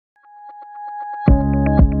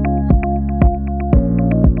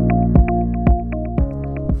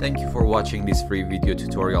Thank you for watching this free video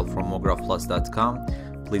tutorial from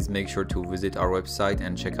mographplus.com. Please make sure to visit our website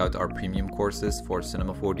and check out our premium courses for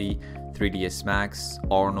Cinema 4D, 3ds Max,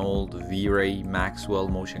 Arnold, V-Ray, Maxwell,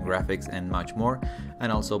 motion graphics, and much more.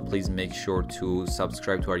 And also please make sure to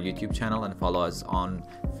subscribe to our YouTube channel and follow us on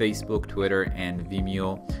Facebook, Twitter, and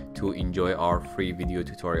Vimeo to enjoy our free video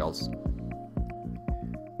tutorials.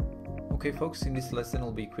 Okay folks, in this lesson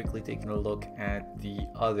we'll be quickly taking a look at the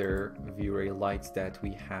other V-Ray lights that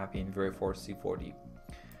we have in VRAYforC4D.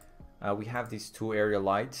 We have these two area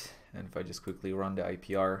lights, and if I just quickly run the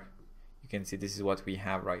IPR, you can see this is what we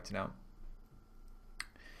have right now.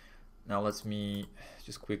 Now let me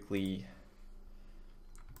just quickly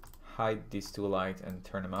hide these two lights and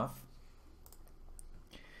turn them off.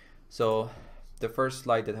 So the first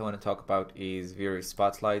light that I want to talk about is V-Ray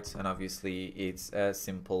Spotlight, and obviously it's a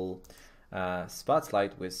simple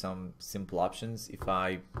spotlight with some simple options. If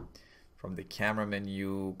I, from the camera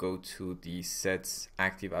menu, go to the Set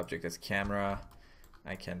Active Object as Camera,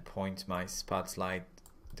 I can point my spotlight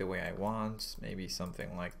the way I want, maybe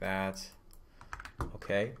something like that.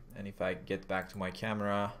 Okay, and if I get back to my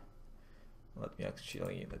camera, let's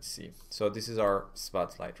see. So this is our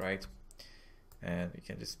spotlight, right? And we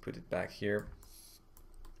can just put it back here.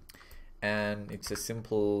 And it's a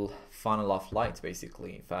simple funnel of light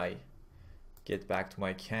basically. If I get back to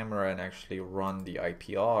my camera and actually run the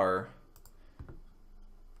IPR,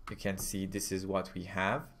 you can see this is what we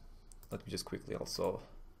have. Let me just quickly also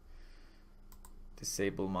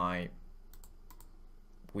disable my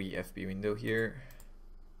VFB window here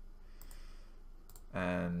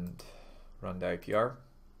and run the IPR.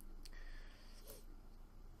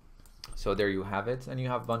 So there you have it, and you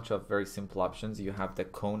have a bunch of very simple options. You have the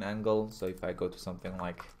cone angle, so if I go to something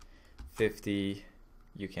like 50,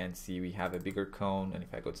 you can see we have a bigger cone, and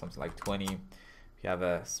if I go to something like 20, we have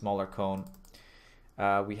a smaller cone.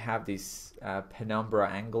 We have this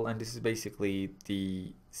penumbra angle, and this is basically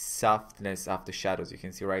the softness of the shadows. You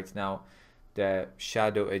can see right now the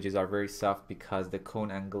shadow edges are very soft because the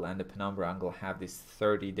cone angle and the penumbra angle have this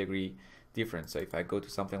 30-degree difference. So if I go to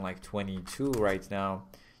something like 22 right now,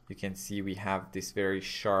 you can see we have this very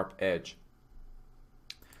sharp edge.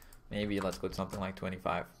 Maybe let's go to something like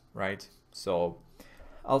 25, right? So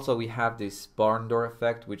also we have this barn door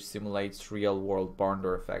effect, which simulates real world barn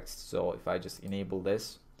door effects. So if I just enable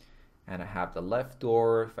this and I have the left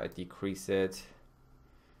door, if I decrease it,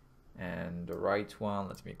 and the right one,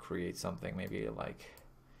 let me create something maybe like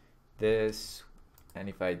this, and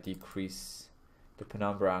if I decrease the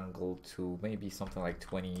penumbra angle to maybe something like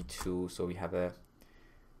 22, so we have a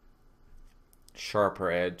sharper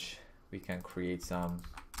edge, we can create some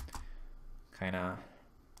kind of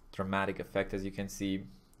dramatic effect. As you can see,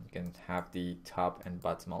 you can have the top and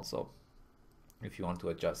bottom also if you want to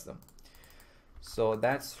adjust them. So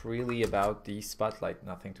that's really about the spotlight,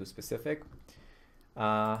 nothing too specific.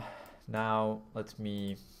 Now let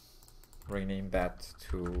me rename that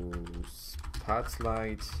to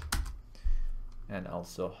spotlight and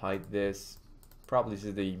also hide this. Probably this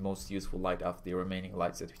is the most useful light of the remaining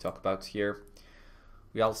lights that we talk about here.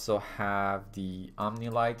 We also have the Omni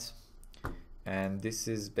Light, and this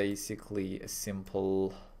is basically a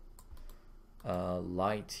simple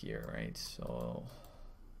light here, right? So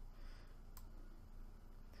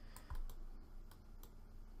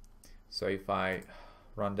if I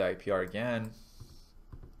run the IPR again,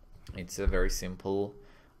 it's a very simple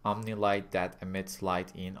Omni Light that emits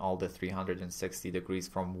light in all the 360 degrees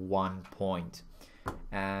from one point.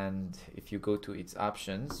 And if you go to its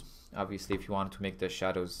options, obviously if you want to make the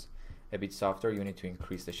shadows a bit softer, you need to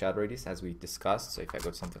increase the shadow radius as we discussed. So if I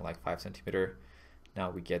go to something like 5 centimeter,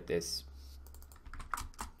 now we get this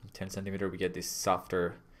 10 centimeter, we get this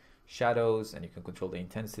softer shadows, and you can control the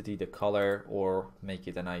intensity, the color, or make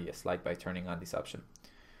it an IES light by turning on this option,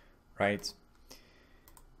 right?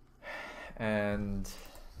 And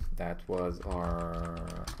that was our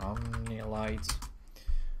Omni Light.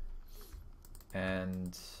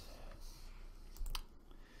 And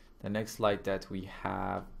the next light that we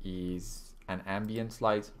have is an ambient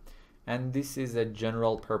light, and this is a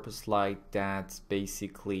general purpose light that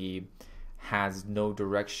basically has no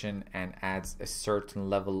direction and adds a certain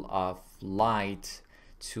level of light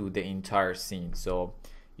to the entire scene. So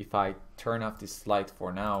if I turn off this light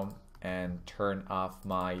for now and turn off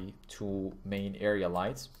my two main area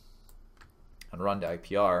lights and run the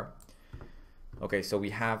IPR, okay, so we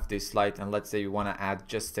have this light, and let's say we want to add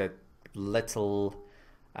just a little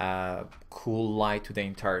cool light to the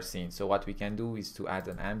entire scene. So what we can do is to add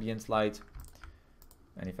an ambient light,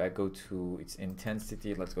 and if I go to its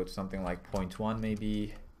intensity, let's go to something like 0.1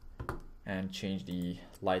 maybe, and change the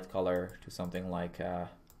light color to something like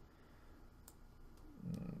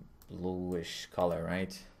bluish color,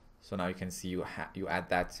 right? So now you can see you add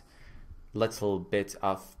that little bit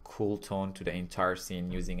of cool tone to the entire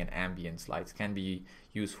scene using an ambient light. It can be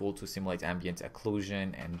useful to simulate ambient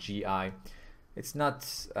occlusion and GI. It's not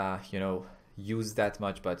you know, used that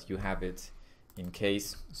much, but you have it in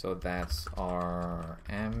case. So that's our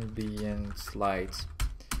ambient light,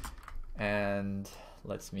 and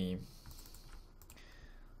let me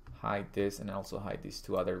hide this and also hide these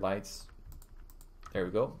two other lights. There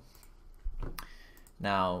we go.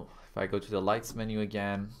 Now if I go to the lights menu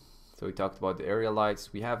again, so we talked about the area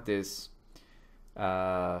lights. We have this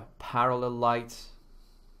parallel light,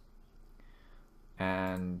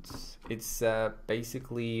 and it's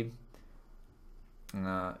basically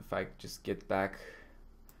if I just get back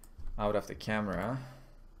out of the camera,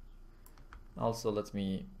 also let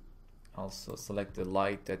me also select the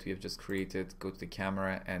light that we have just created, go to the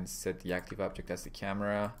camera and set the active object as the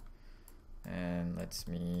camera, and let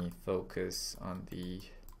me focus on the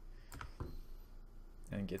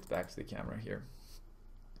and get back to the camera here.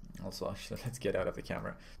 Also, actually, let's get out of the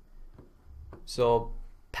camera. So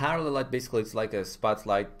parallel light, basically it's like a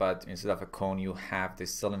spotlight, but instead of a cone you have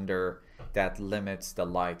this cylinder that limits the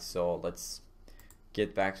light. So let's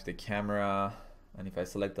get back to the camera, and if I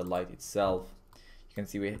select the light itself, you can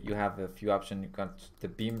see you have a few options. You got the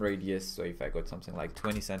beam radius, so if I go to something like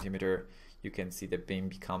 20 centimeter, you can see the beam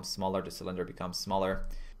becomes smaller, the cylinder becomes smaller.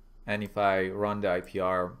 And if I run the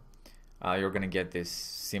IPR, you're gonna get this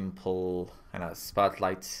simple kind of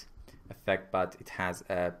spotlight effect, but it has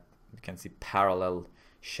you can see parallel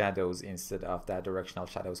shadows instead of that directional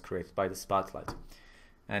shadows created by the spotlight.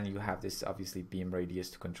 And you have this obviously beam radius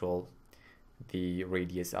to control the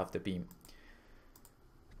radius of the beam.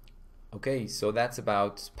 Okay, so that's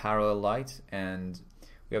about parallel light, and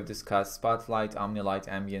we have discussed spotlight, Omni Light,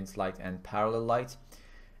 Ambient Light, and parallel light.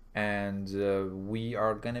 And we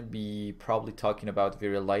are gonna be probably talking about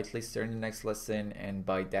very lightly during the next lesson, and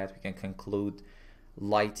by that we can conclude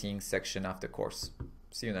lighting section of the course.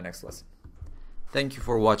 See you in the next lesson. Thank you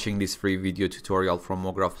for watching this free video tutorial from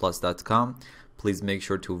mographplus.com. Please make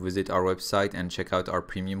sure to visit our website and check out our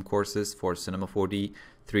premium courses for Cinema 4D,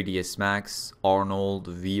 3ds Max, Arnold,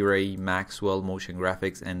 V-Ray, Maxwell, motion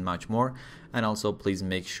graphics, and much more. And also please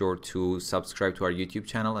make sure to subscribe to our YouTube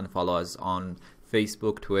channel and follow us on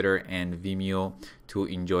Facebook, Twitter, and Vimeo to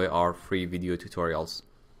enjoy our free video tutorials.